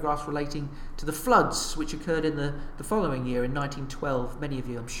few photographs relating to the floods which occurred in the following year in 1912. Many of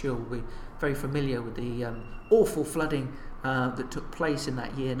you, I'm sure, will be very familiar with the awful flooding that took place in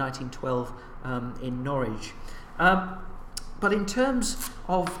that year, 1912, in Norwich. But in terms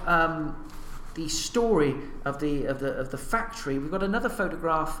of the story of the factory, we've got another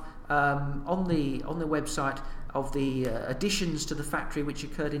photograph on the website of the additions to the factory which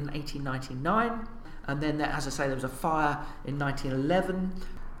occurred in 1899. And then, as I say, there was a fire in 1911.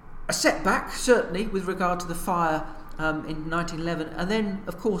 A setback, certainly, with regard to the fire in 1911. And then,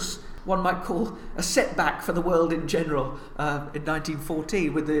 of course, one might call a setback for the world in general in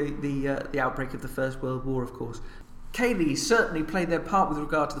 1914 with the outbreak of the First World War, of course. Caley certainly played their part with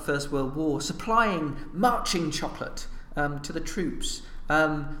regard to the First World War, supplying marching chocolate to the troops.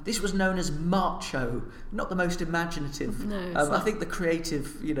 This was known as Marcho, not the most imaginative. No, I think the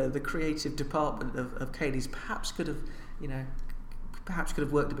creative department of Caley's perhaps could have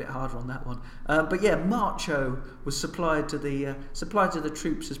worked a bit harder on that one. But yeah, Marcho was supplied to the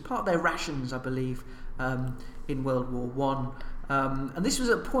troops as part of their rations, I believe, in World War One. And this was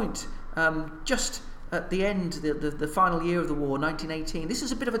at a point just at the end, the final year of the war, 1918. This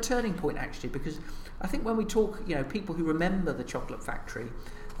is a bit of a turning point, actually, because I think when we talk, people who remember the chocolate factory,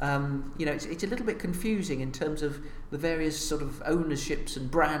 it's a little bit confusing in terms of the various sort of ownerships and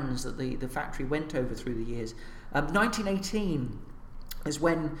brands that the factory went over through the years. 1918 is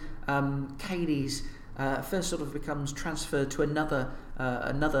when Caley's first sort of becomes transferred to another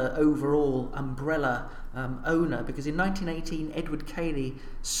overall umbrella owner, because in 1918 Edward Caley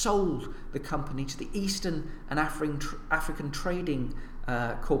sold the company to the Eastern and African Trading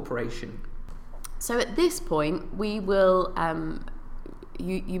Corporation. So at this point we will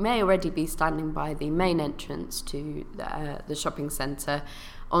you may already be standing by the main entrance to the shopping centre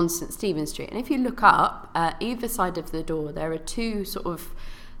on St Stephen Street, and if you look up either side of the door there are two sort of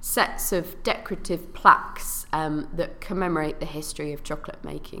sets of decorative plaques that commemorate the history of chocolate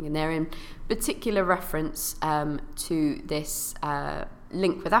making, and they're in particular reference to this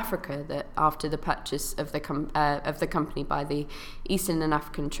link with Africa, that after the purchase of the company by the Eastern and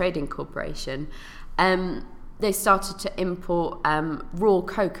African Trading Corporation, they started to import raw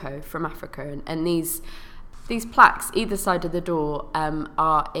cocoa from Africa, and these plaques either side of the door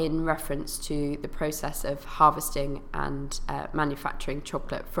are in reference to the process of harvesting and manufacturing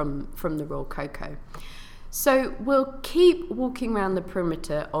chocolate from the raw cocoa. So we'll keep walking around the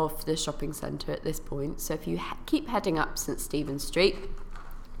perimeter of the shopping centre at this point. So if you keep heading up St Stephen Street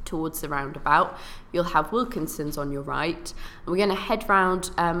towards the roundabout, you'll have Wilkinson's on your right. And we're going to head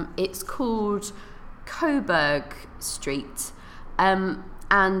round, it's called Coburg Street.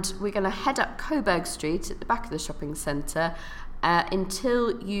 And we're going to head up Coburg Street at the back of the shopping centre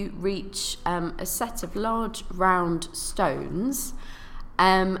until you reach a set of large round stones.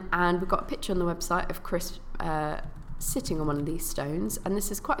 And we've got a picture on the website of Chris sitting on one of these stones. And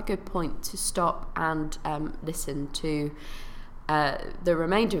this is quite a good point to stop and listen to the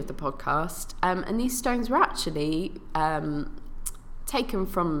remainder of the podcast. And these stones were actually taken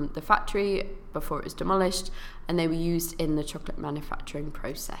from the factory before it was demolished, and they were used in the chocolate manufacturing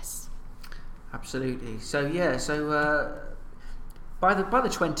process. Absolutely. So by the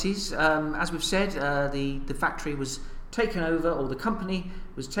 20s, as we've said, the factory was taken over, or the company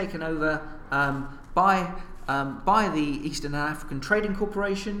was taken over by by the Eastern and African Trading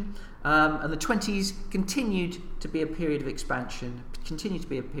Corporation, and the 20s continued to be a period of expansion, continued to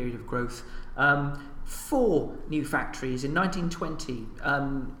be a period of growth. 4 new factories in 1920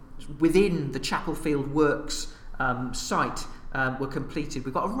 within the Chapelfield Works site were completed.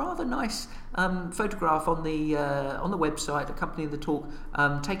 We've got a rather nice photograph on the website accompanying the talk,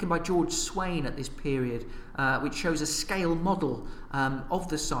 taken by George Swain at this period, which shows a scale model of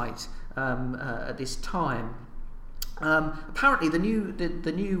the site at this time. Apparently, the new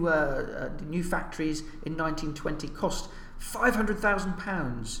factories in 1920 cost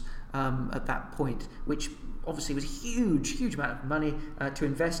 £500,000 at that point, which obviously was a huge amount of money to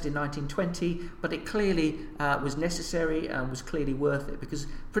invest in 1920, but it clearly was necessary and was clearly worth it, because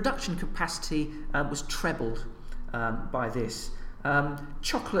production capacity was trebled by this.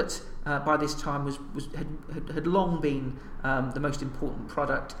 Chocolate by this time had long been the most important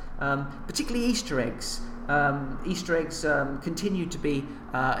product, particularly Easter eggs. Easter eggs continued to be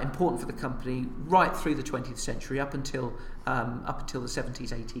important for the company right through the 20th century, up until the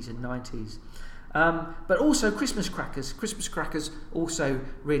 70s, 80s and 90s. But also Christmas crackers. Christmas crackers also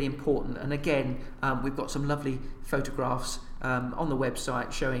really important. And again, we've got some lovely photographs on the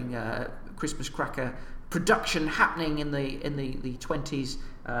website showing Christmas cracker production happening in the 20s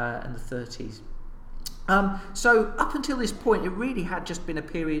and the 30s. So up until this point, it really had just been a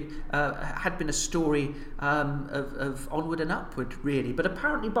period, had been a story of onward and upward, really. But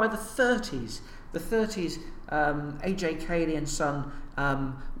apparently by the 30s, A.J. Caley and Son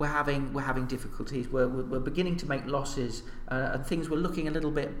were having difficulties. Were beginning to make losses, and things were looking a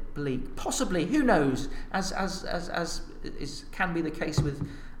little bit bleak. Possibly, who knows? As can be the case with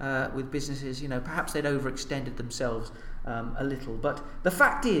businesses, perhaps they'd overextended themselves a little. But the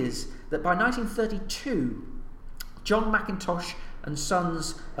fact is that by 1932, John Mackintosh and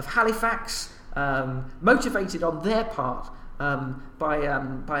Sons of Halifax, motivated on their part by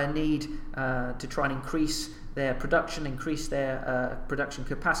a need to try and increase their production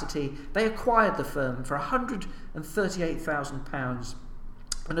capacity, they acquired the firm for £138,000.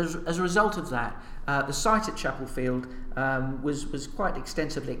 And as a result of that, the site at Chapelfield was quite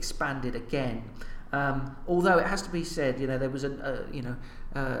extensively expanded again. Although it has to be said, there was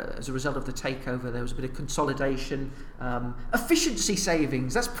as a result of the takeover, there was a bit of consolidation, efficiency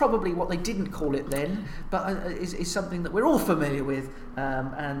savings. That's probably what they didn't call it then, but is something that we're all familiar with.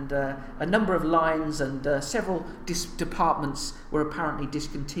 And a number of lines and several departments were apparently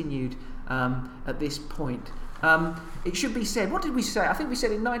discontinued at this point. It should be said, what did we say? I think we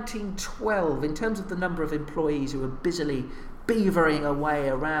said in 1912, in terms of the number of employees who were busily beavering away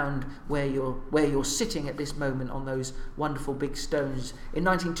around where you're sitting at this moment on those wonderful big stones. In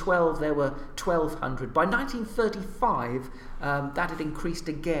 1912 there were 1,200. By 1935 that had increased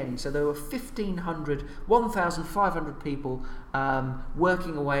again, so there were 1,500 people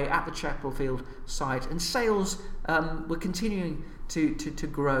working away at the Chapelfield site, and sales were continuing to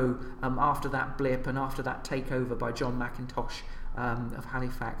grow after that blip and after that takeover by John Mackintosh of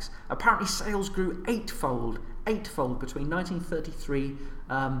Halifax. Apparently sales grew eightfold between 1933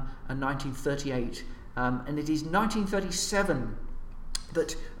 and 1938, and it is 1937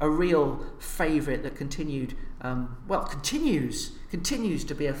 that a real favourite that continues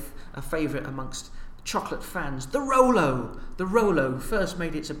to be a favourite amongst chocolate fans. The Rolo first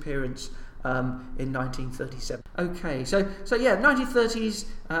made its appearance in 1937. Okay, so yeah, 1930s.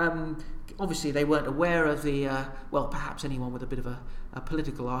 Obviously, they weren't aware of the, perhaps anyone with a bit of a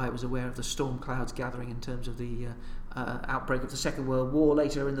political eye was aware of the storm clouds gathering in terms of the outbreak of the Second World War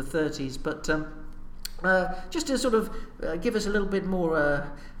later in the 30s. But just to sort of give us a little bit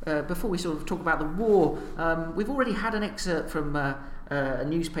more, before we sort of talk about the war, we've already had an excerpt from a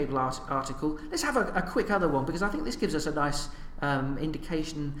newspaper article. Let's have a quick other one, because I think this gives us a nice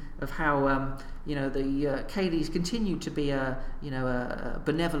indication of how the Caleys continue to be a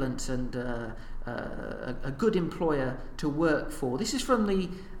benevolent and a good employer to work for. This is from the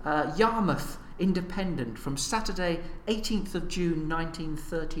Yarmouth Independent from Saturday, 18th of June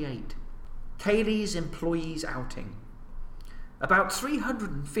 1938. Caley's employees outing. About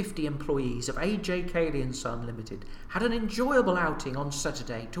 350 employees of A.J. Caley and Son Limited had an enjoyable outing on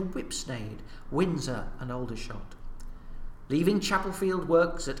Saturday to Whipsnade, Windsor and Aldershot. Leaving Chapelfield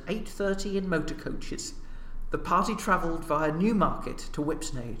Works at 8:30 in motor coaches, the party travelled via Newmarket to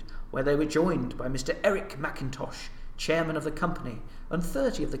Whipsnade, where they were joined by Mr. Eric Mackintosh, chairman of the company, and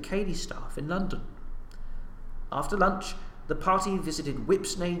 30 of the Caley staff in London. After lunch, the party visited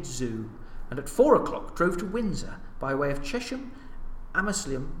Whipsnade Zoo, and at 4 o'clock drove to Windsor by way of Chesham,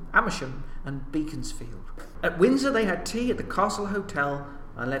 Amersham and Beaconsfield. At Windsor they had tea at the Castle Hotel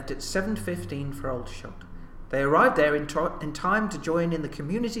and left at 7:15 for Aldershot. They arrived there in time to join in the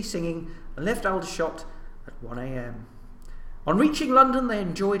community singing and left Aldershot at 1 a.m. On reaching London, they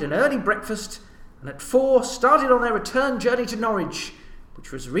enjoyed an early breakfast and at 4 started on their return journey to Norwich,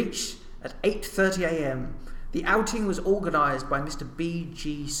 which was reached at 8:30 a.m. The outing was organised by Mr.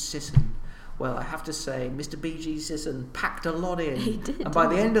 B.G. Sisson. Well, I have to say, Mr. B.G. Sisson packed a lot in. He did. And by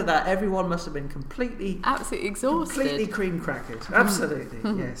the end of that, everyone must have been absolutely exhausted. Completely cream-crackered. Absolutely,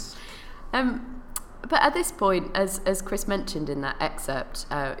 yes. But at this point, as Chris mentioned in that excerpt,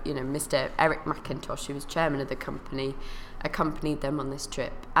 Mr. Eric Mackintosh, who was chairman of the company, accompanied them on this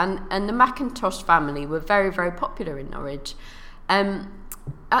trip. And the Mackintosh family were very, very popular in Norwich.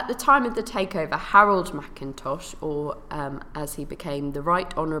 At the time of the takeover, Harold Mackintosh, or as he became the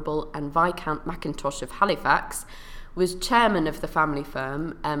Right Honourable and Viscount Mackintosh of Halifax, was chairman of the family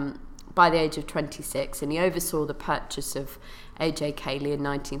firm by the age of 26, and he oversaw the purchase of A.J. Caley in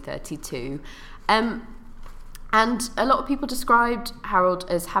 1932. And a lot of people described Harold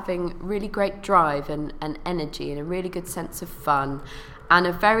as having really great drive and energy and a really good sense of fun and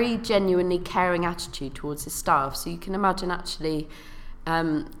a very genuinely caring attitude towards his staff. So you can imagine actually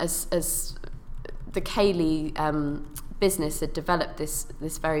as the Caley business had developed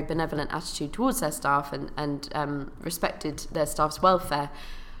this very benevolent attitude towards their staff and respected their staff's welfare,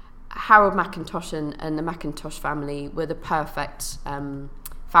 Harold Mackintosh and the Mackintosh family were the perfect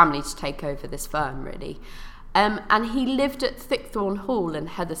family to take over this firm, really. And he lived at Thickthorne Hall in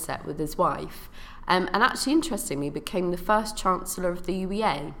Heatherset with his wife, and actually, interestingly, became the first Chancellor of the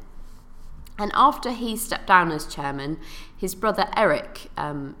UEA. And after he stepped down as chairman, his brother Eric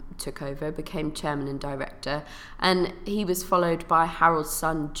took over, became chairman and director, and he was followed by Harold's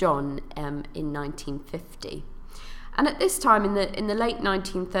son John in 1950. And at this time, in the late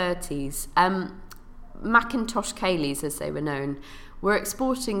 1930s, Mackintosh Cayleys, as they were known, were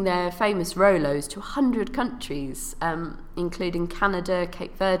exporting their famous Rolos to 100 countries, including Canada,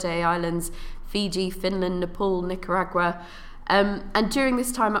 Cape Verde Islands, Fiji, Finland, Nepal, Nicaragua. And during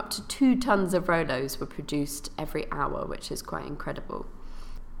this time, up to 2 tons of Rolos were produced every hour, which is quite incredible.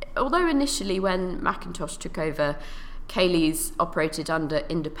 Although initially, when Mackintosh took over, Cayleys operated under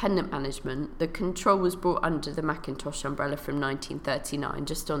independent management, the control was brought under the Mackintosh umbrella from 1939,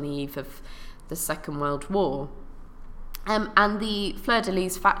 just on the eve of the Second World War. And the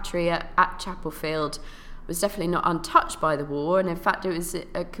Fleur-de-Lis factory at Chapelfield was definitely not untouched by the war, and in fact it was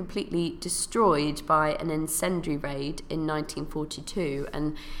completely destroyed by an incendiary raid in 1942.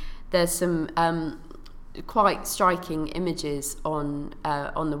 And there's some quite striking images on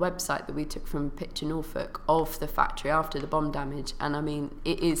the website that we took from Picture Norfolk of the factory after the bomb damage, and I mean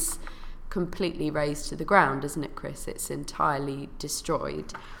it is completely razed to the ground, isn't it, Chris? It's entirely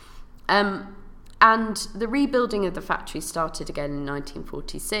destroyed. And the rebuilding of the factory started again in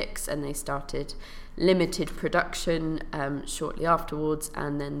 1946, and they started limited production shortly afterwards,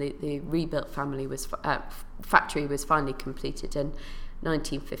 and then the rebuilt factory was finally completed in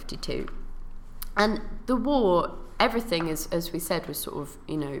 1952. And the war, everything, as we said, was sort of,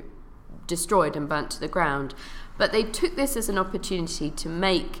 destroyed and burnt to the ground. But they took this as an opportunity to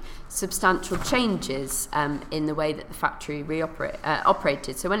make substantial changes in the way that the factory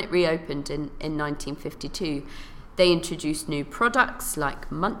operated. So when it reopened in 1952, they introduced new products like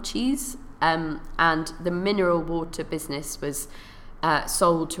munchies, and the mineral water business was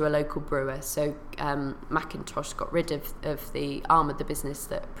sold to a local brewer. So Mackintosh got rid of the arm of the business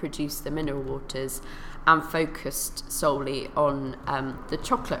that produced the mineral waters and focused solely on the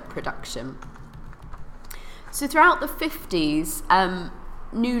chocolate production. So throughout the 50s,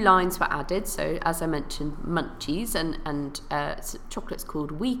 new lines were added. So as I mentioned, munchies and chocolates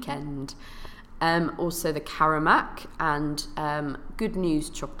called Weekend. Also the Karamak and Good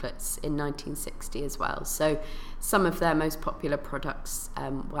News chocolates in 1960 as well. So some of their most popular products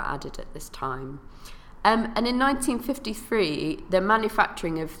were added at this time. And in 1953, the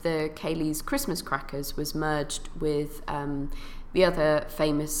manufacturing of the Cayleys Christmas crackers was merged with the other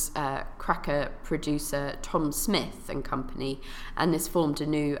famous cracker producer, Tom Smith and Company, and this formed a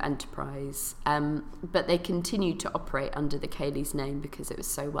new enterprise. But they continued to operate under the Cayleys name because it was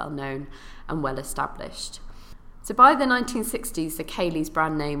so well known and well established. So by the 1960s, the Cayleys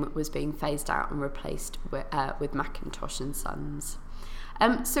brand name was being phased out and replaced with Mackintosh and Sons.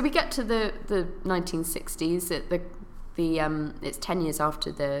 So we get to the 1960s. It's 10 years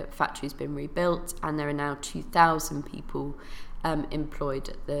after the factory's been rebuilt, and there are now 2,000 people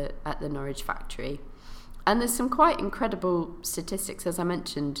employed at the Norwich factory. And there's some quite incredible statistics, as I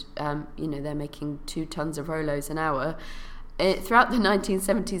mentioned. They're making 2 tons of Rolos an hour. Throughout the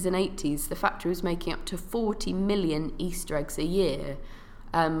 1970s and 80s, the factory was making up to 40 million Easter eggs a year,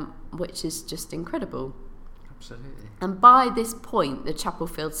 which is just incredible. Absolutely. And by this point, the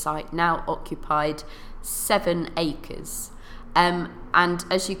Chapelfield site now occupied 7 acres. And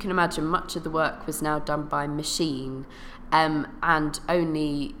as you can imagine, much of the work was now done by machine, and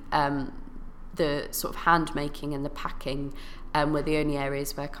only the sort of hand making and the packing were the only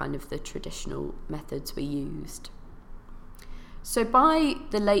areas where kind of the traditional methods were used. So by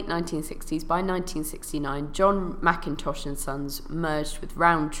the late 1960s, by 1969, John Mackintosh and Sons merged with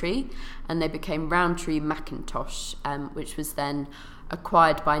Rowntree, and they became Rowntree-Mackintosh, which was then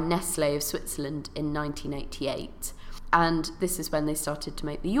acquired by Nestle of Switzerland in 1988. And this is when they started to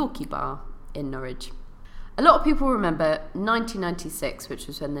make the Yorkie bar in Norwich. A lot of people remember 1996, which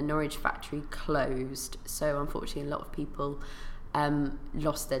was when the Norwich factory closed. So unfortunately, a lot of people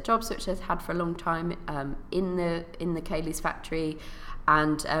lost their jobs, which they'd had for a long time in the Caley's factory,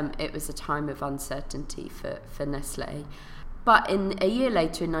 and it was a time of uncertainty for Nestle. But in a year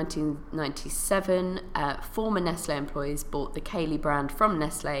later, in 1997, former Nestle employees bought the Caley brand from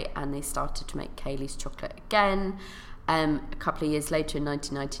Nestle, and they started to make Caley's chocolate again. A couple of years later, in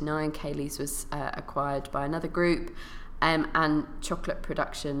 1999, Caley's was acquired by another group, and chocolate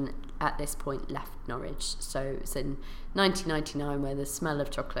production at this point left Norwich. So it's in 1999 where the smell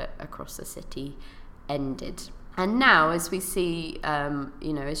of chocolate across the city ended. And now, as we see, as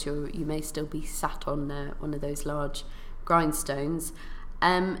you may still be sat on one of those large grindstones,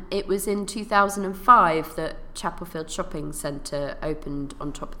 it was in 2005 that Chapelfield Shopping Centre opened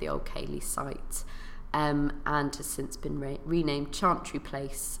on top of the old Caley site, and has since been renamed Chantry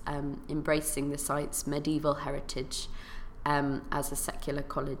Place, embracing the site's medieval heritage as a secular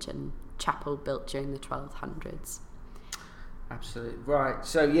college and chapel built during the 1200s. Absolutely right.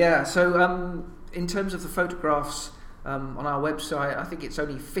 So in terms of the photographs on our website, I think it's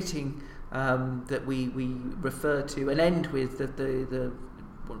only fitting that we refer to and end with the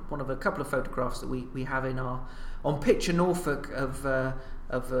one of a couple of photographs that we have on Picture Norfolk of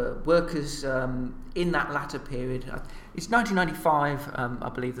workers in that latter period. It's 1995, I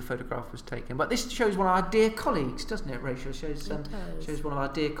believe the photograph was taken. But this shows one of our dear colleagues, doesn't it, Rachel? Shows one of our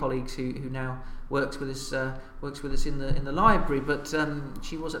dear colleagues who now works with us in the library. But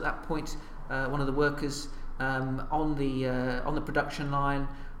she was at that point one of the workers on the production line.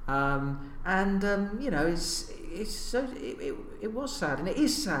 It was sad, and it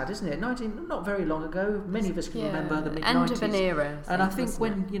is sad, isn't it? Not very long ago, many of us can remember the mid-90s. End of an era. And I think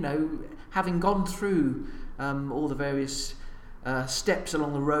when, having gone through all the various steps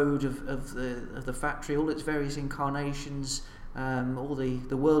along the road of the factory, all its various incarnations, all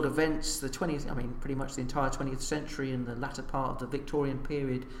the world events, the 20th, pretty much the entire 20th century and the latter part of the Victorian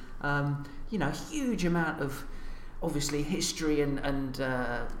period, a huge amount of obviously history and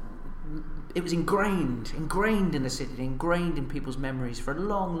it was ingrained in the city, ingrained in people's memories for a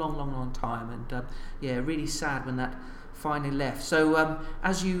long time, and really sad when that finally left. So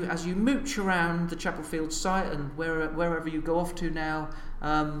as you mooch around the Chapelfield site and wherever you go off to now,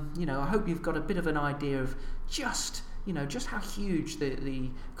 I hope you've got a bit of an idea of just how huge the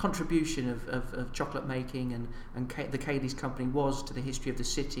contribution of chocolate making and the Caley's company was to the history of the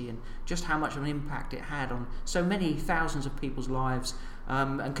city, and just how much of an impact it had on so many thousands of people's lives,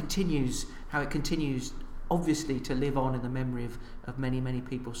 and how it continues obviously to live on in the memory of many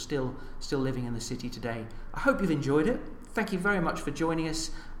people still living in the city today. I hope you've enjoyed it. Thank you very much for joining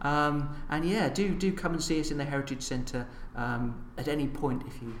us, and do come and see us in the Heritage Centre at any point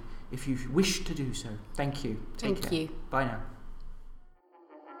if you wish to do so. Thank you. Take care. Thank you. Bye now.